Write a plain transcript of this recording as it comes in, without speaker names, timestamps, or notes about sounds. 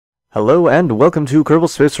Hello and welcome to Kerbal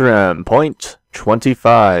Space Program Point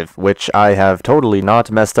 25, which I have totally not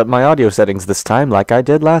messed up my audio settings this time like I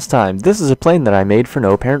did last time. This is a plane that I made for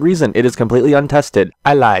no apparent reason. It is completely untested.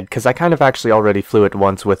 I lied, because I kind of actually already flew it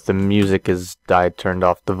once with the music I turned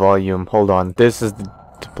off the volume. Hold on, this is the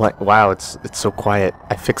plane. Wow, it's so quiet.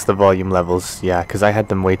 I fixed the volume levels, yeah, because I had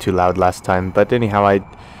them way too loud last time. But anyhow, I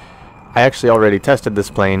actually already tested this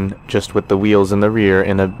plane just with the wheels in the rear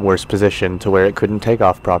in a worse position to where it couldn't take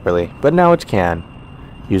off properly, but now it can,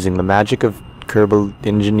 using the magic of Kerbal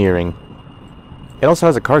engineering. It also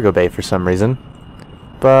has a cargo bay for some reason,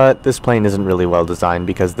 but this plane isn't really well designed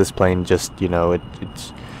because this plane just, you know,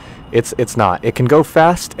 it's not. It can go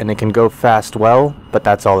fast, and it can go fast well, but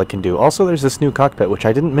that's all it can do. Also, there's this new cockpit, which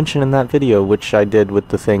I didn't mention in that video, which I did with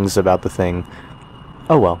the things about the thing.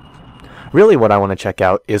 Oh well. Really what I want to check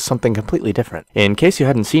out is something completely different. In case you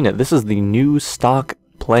hadn't seen it, this is the new stock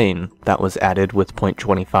plane that was added with Point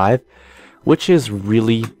 25, which is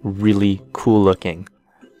really, really cool looking.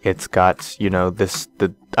 It's got, you know,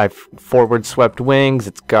 I've forward swept wings,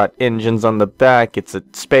 it's got engines on the back, it's a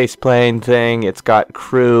space plane thing, it's got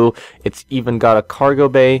crew, it's even got a cargo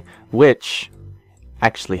bay, which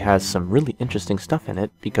actually has some really interesting stuff in it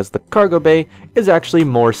because the cargo bay is actually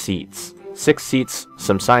more seats. 6 seats,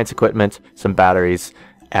 some science equipment, some batteries,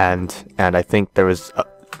 and I think there was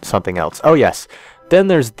something else. Oh yes, then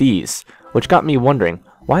there's these, which got me wondering,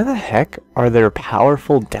 why the heck are there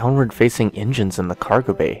powerful downward-facing engines in the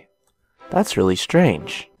cargo bay? That's really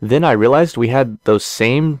strange. Then I realized we had those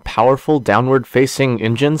same powerful downward-facing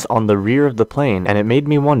engines on the rear of the plane, and it made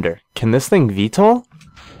me wonder, can this thing VTOL?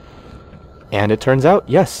 And it turns out,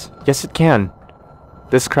 yes it can.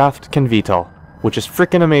 This craft can VTOL, which is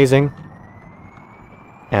freaking amazing.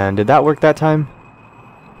 And did that work that time?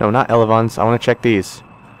 No, not elevons. I want to check these.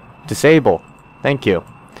 Disable. Thank you.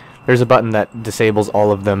 There's a button that disables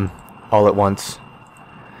all of them all at once.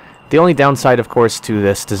 The only downside, of course, to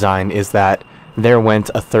this design is that there went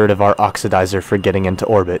a third of our oxidizer for getting into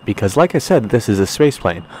orbit, because like I said, this is a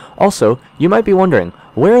spaceplane. Also, you might be wondering,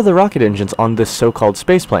 where are the rocket engines on this so-called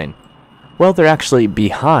spaceplane? Well, they're actually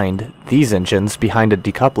behind these engines, behind a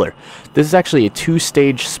decoupler. This is actually a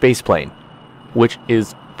 2-stage spaceplane, which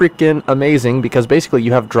is freaking amazing because basically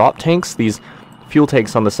you have drop tanks. These fuel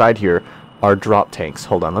tanks on the side here are drop tanks.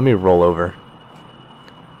 Hold on, let me roll over.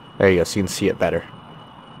 There you go, so you can see it better.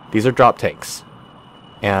 These are drop tanks,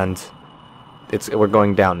 and we're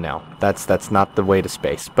going down now. That's not the way to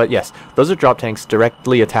space, but yes, those are drop tanks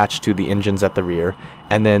directly attached to the engines at the rear,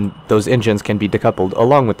 and then those engines can be decoupled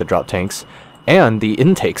along with the drop tanks and the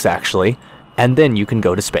intakes actually, and then you can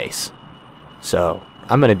go to space. So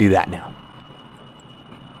I'm gonna do that now.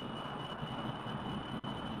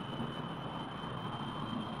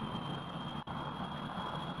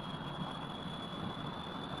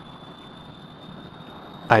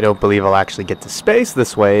 I don't believe I'll actually get to space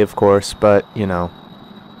this way, of course, but, you know,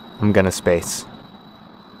 I'm gonna space.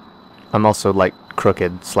 I'm also, like,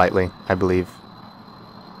 crooked slightly, I believe.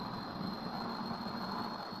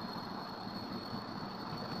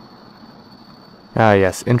 Ah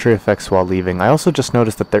yes, entry effects while leaving. I also just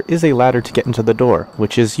noticed that there is a ladder to get into the door,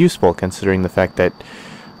 which is useful considering the fact that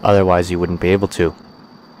otherwise you wouldn't be able to.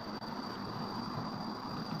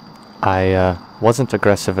 I wasn't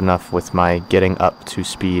aggressive enough with my getting up to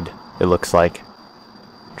speed, it looks like,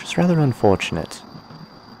 which is rather unfortunate.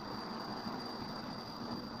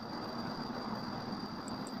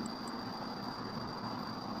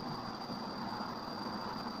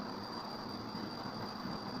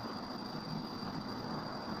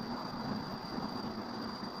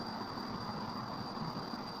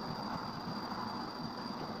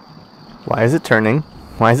 Why is it turning?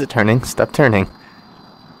 Why is it turning? Stop turning.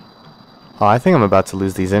 Oh, I think I'm about to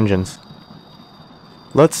lose these engines.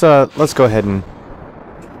 Let's go ahead and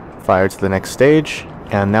fire to the next stage,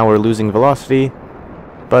 and now we're losing velocity,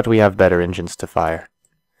 but we have better engines to fire.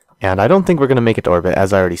 And I don't think we're gonna make it to orbit,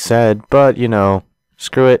 as I already said, but you know,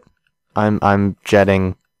 screw it. I'm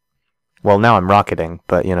jetting. Well, now I'm rocketing,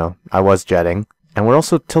 but you know, I was jetting. And we're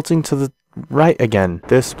also tilting to the right again.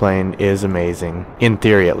 This plane is amazing. In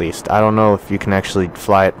theory, at least. I don't know if you can actually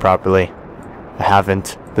fly it properly. I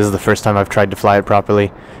haven't. This is the first time I've tried to fly it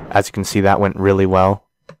properly. As you can see, that went really well.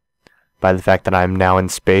 By the fact that I'm now in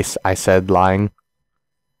space, I said lying.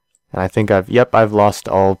 And I think I've lost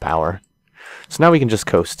all power. So now we can just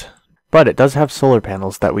coast. But it does have solar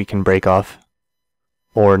panels that we can break off.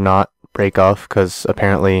 Or not break off, because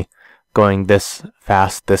apparently going this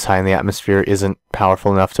fast, this high in the atmosphere, isn't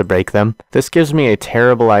powerful enough to break them. This gives me a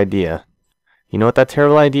terrible idea. You know what that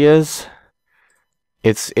terrible idea is?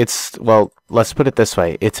 Well, let's put it this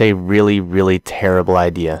way. It's a really, really terrible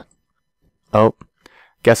idea. Oh,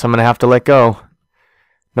 guess I'm gonna have to let go.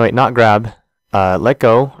 No, wait, not grab. Let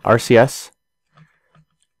go. RCS.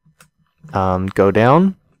 Go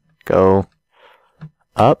down. Go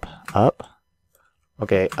up. Up.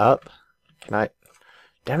 Okay, up. Can I...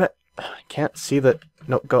 Damn it. I can't see the...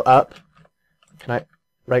 No, go up. Can I...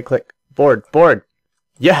 Right click. Board. Board.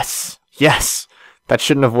 Yes. Yes. That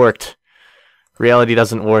shouldn't have worked. Reality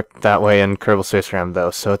doesn't work that way in Kerbal Space Program, though,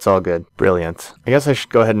 so it's all good. Brilliant. I guess I should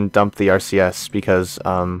go ahead and dump the RCS, because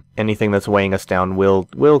anything that's weighing us down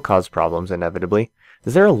will cause problems, inevitably.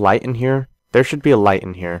 Is there a light in here? There should be a light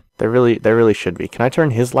in here. There really should be. Can I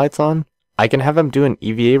turn his lights on? I can have him do an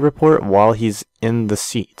EVA report while he's in the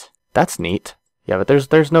seat. That's neat. Yeah, but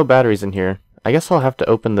there's no batteries in here. I guess I'll have to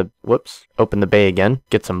open the bay again.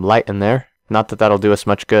 Get some light in there. Not that that'll do us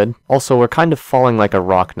much good. Also, we're kind of falling like a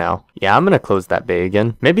rock now. Yeah, I'm gonna close that bay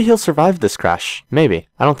again. Maybe he'll survive this crash. Maybe.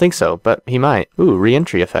 I don't think so, but he might. Ooh,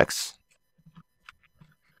 re-entry effects.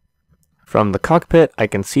 From the cockpit, I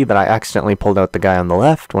can see that I accidentally pulled out the guy on the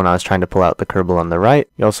left when I was trying to pull out the Kerbal on the right.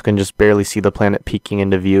 You also can just barely see the planet peeking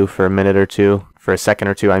into view for a minute or two. For a second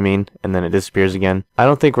or two, I mean, and then it disappears again. I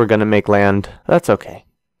don't think we're gonna make land. That's okay.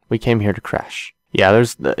 We came here to crash. Yeah,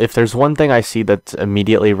 if there's one thing I see that's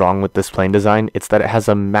immediately wrong with this plane design, it's that it has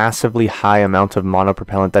a massively high amount of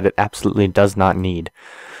monopropellant that it absolutely does not need.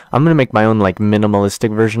 I'm gonna make my own, like,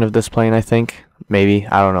 minimalistic version of this plane, I think. Maybe.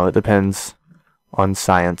 I don't know. It depends on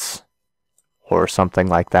science. Or something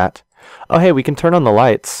like that. Oh, hey, we can turn on the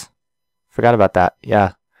lights. Forgot about that.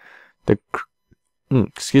 Yeah.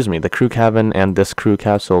 Excuse me. The crew cabin and this crew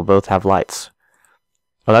capsule both have lights.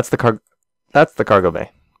 Oh, that's the cargo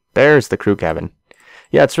bay. There's the crew cabin.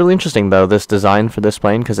 Yeah, it's really interesting, though, this design for this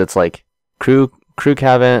plane, because it's like crew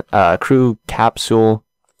cabin, crew capsule.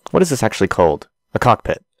 What is this actually called? A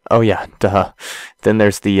cockpit. Oh, yeah, duh. Then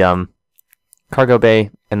there's the cargo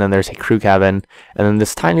bay, and then there's a crew cabin, and then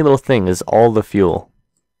this tiny little thing is all the fuel,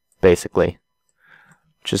 basically,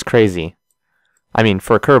 which is crazy. I mean,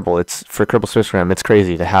 for Kerbal Space Program, it's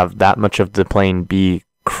crazy to have that much of the plane be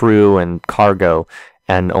crew and cargo,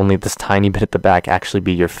 and only this tiny bit at the back actually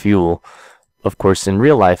be your fuel. Of course, in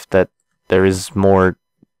real life, that there is more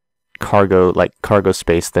cargo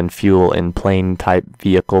space than fuel in plane-type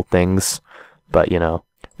vehicle things. But, you know,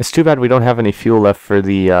 it's too bad we don't have any fuel left for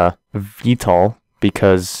the VTOL,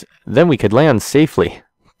 because then we could land safely.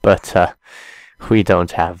 But we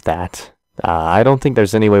don't have that. I don't think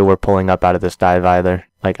there's any way we're pulling up out of this dive either.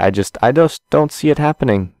 Like, I just don't see it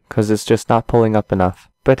happening, because it's just not pulling up enough.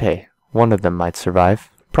 But hey, one of them might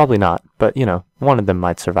survive. Probably not, but, you know, one of them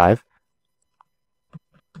might survive.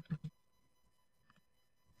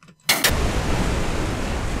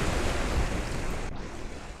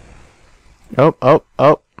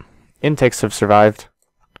 Oh. Intakes have survived.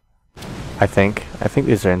 I think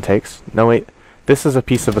these are intakes. No, wait. This is a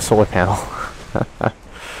piece of a solar panel.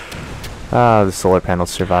 Ah, the solar panel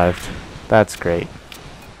survived. That's great.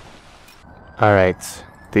 Alright.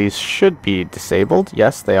 These should be disabled.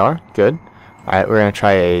 Yes, they are. Good. Alright, we're going to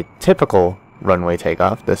try a typical runway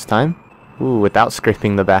takeoff this time. Ooh, without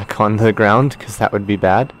scraping the back on the ground, because that would be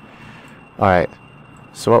bad. Alright.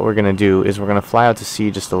 So what we're going to do is we're going to fly out to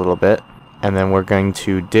sea just a little bit. And then we're going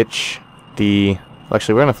to ditch the...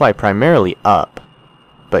 Actually, we're going to fly primarily up.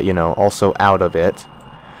 But, you know, also out of it.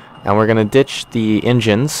 And we're going to ditch the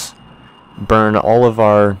engines. Burn all of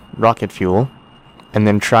our rocket fuel. And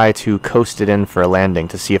then try to coast it in for a landing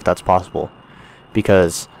to see if that's possible.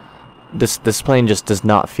 Because this plane just does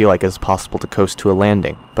not feel like it's possible to coast to a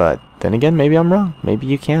landing. But then again, maybe I'm wrong. Maybe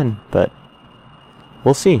you can. But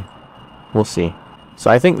we'll see. We'll see. So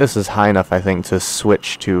I think this is high enough, I think, to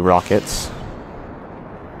switch to rockets.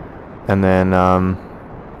 And then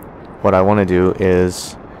what I want to do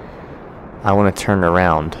is I want to turn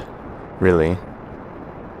around, really.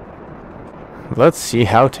 Let's see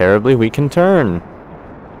how terribly we can turn.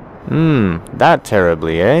 That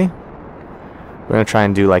terribly, eh? We're going to try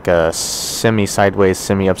and do like a semi-sideways,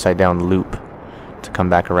 semi-upside down loop to come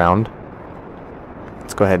back around.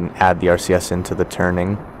 Let's go ahead and add the RCS into the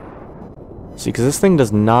turning. See, because this thing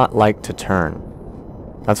does not like to turn.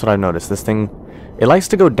 That's what I've noticed. This thing, it likes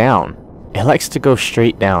to go down. It likes to go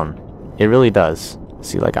straight down. It really does.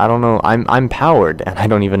 See, like, I don't know. I'm powered, and I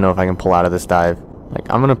don't even know if I can pull out of this dive.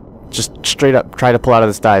 Like, I'm going to just straight up try to pull out of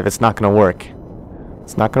this dive. It's not going to work.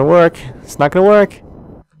 It's not going to work. It's not going to work.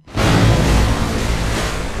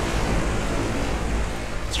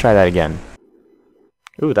 Let's try that again.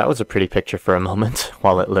 Ooh, that was a pretty picture for a moment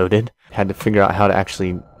while it loaded. Had to figure out how to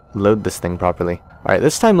actually load this thing properly. Alright,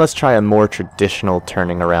 this time let's try a more traditional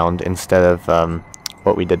turning around instead of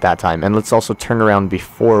what we did that time. And let's also turn around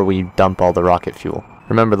before we dump all the rocket fuel.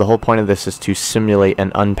 Remember, the whole point of this is to simulate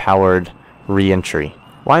an unpowered re-entry.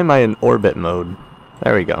 Why am I in orbit mode?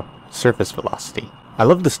 There we go. Surface velocity. I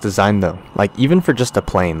love this design though. Like, even for just a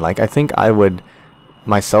plane, like, I think I would...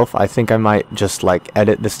 Myself, I think I might just, like,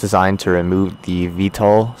 edit this design to remove the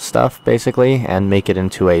VTOL stuff, basically, and make it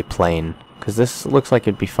into a plane. Because this looks like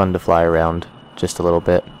it'd be fun to fly around just a little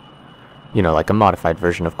bit. You know, like a modified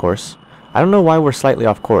version, of course. I don't know why we're slightly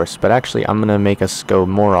off course, but actually I'm going to make us go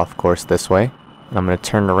more off course this way. And I'm going to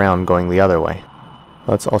turn around going the other way.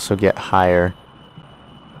 Let's also get higher.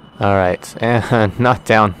 Alright, and not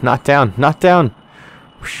down, not down, not down!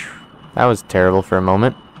 That was terrible for a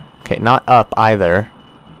moment. Okay, not up either.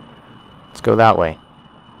 Let's go that way.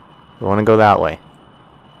 We want to go that way.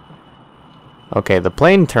 Okay, the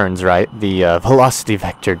plane turns right. The velocity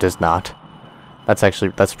vector does not.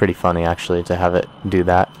 That's pretty funny, actually, to have it do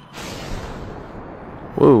that.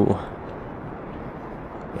 Woo.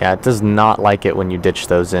 Yeah, it does not like it when you ditch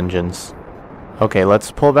those engines. Okay,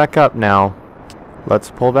 let's pull back up now. Let's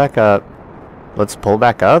pull back up. Let's pull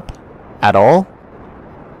back up? At all?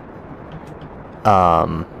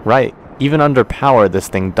 Right. Even under power, this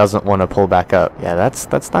thing doesn't want to pull back up. Yeah,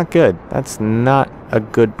 that's not good. That's not a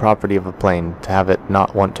good property of a plane, to have it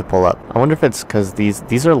not want to pull up. I wonder if it's because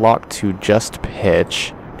these are locked to just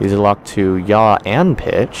pitch. These are locked to yaw and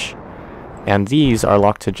pitch. And these are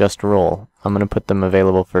locked to just roll. I'm going to put them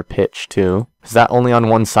available for pitch, too. Is that only on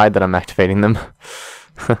one side that I'm activating them?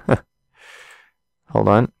 Hold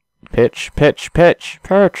on. Pitch, pitch, pitch,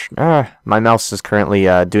 pitch. My mouse is currently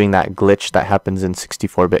doing that glitch that happens in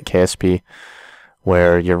 64-bit KSP,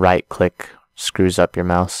 where your right click screws up your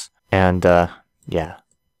mouse. And, yeah.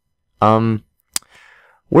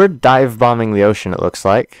 We're dive bombing the ocean, it looks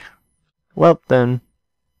like. Well, then.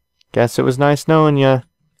 Guess it was nice knowing ya.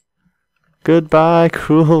 Goodbye,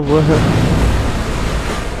 cruel world.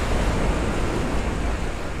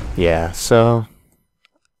 Yeah, so...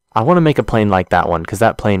 I want to make a plane like that one, because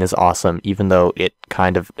that plane is awesome, even though it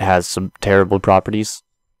kind of has some terrible properties.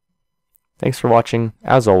 Thanks for watching,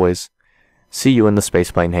 as always. See you in the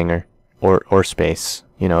spaceplane hangar. Or space,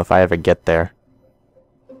 you know, if I ever get there.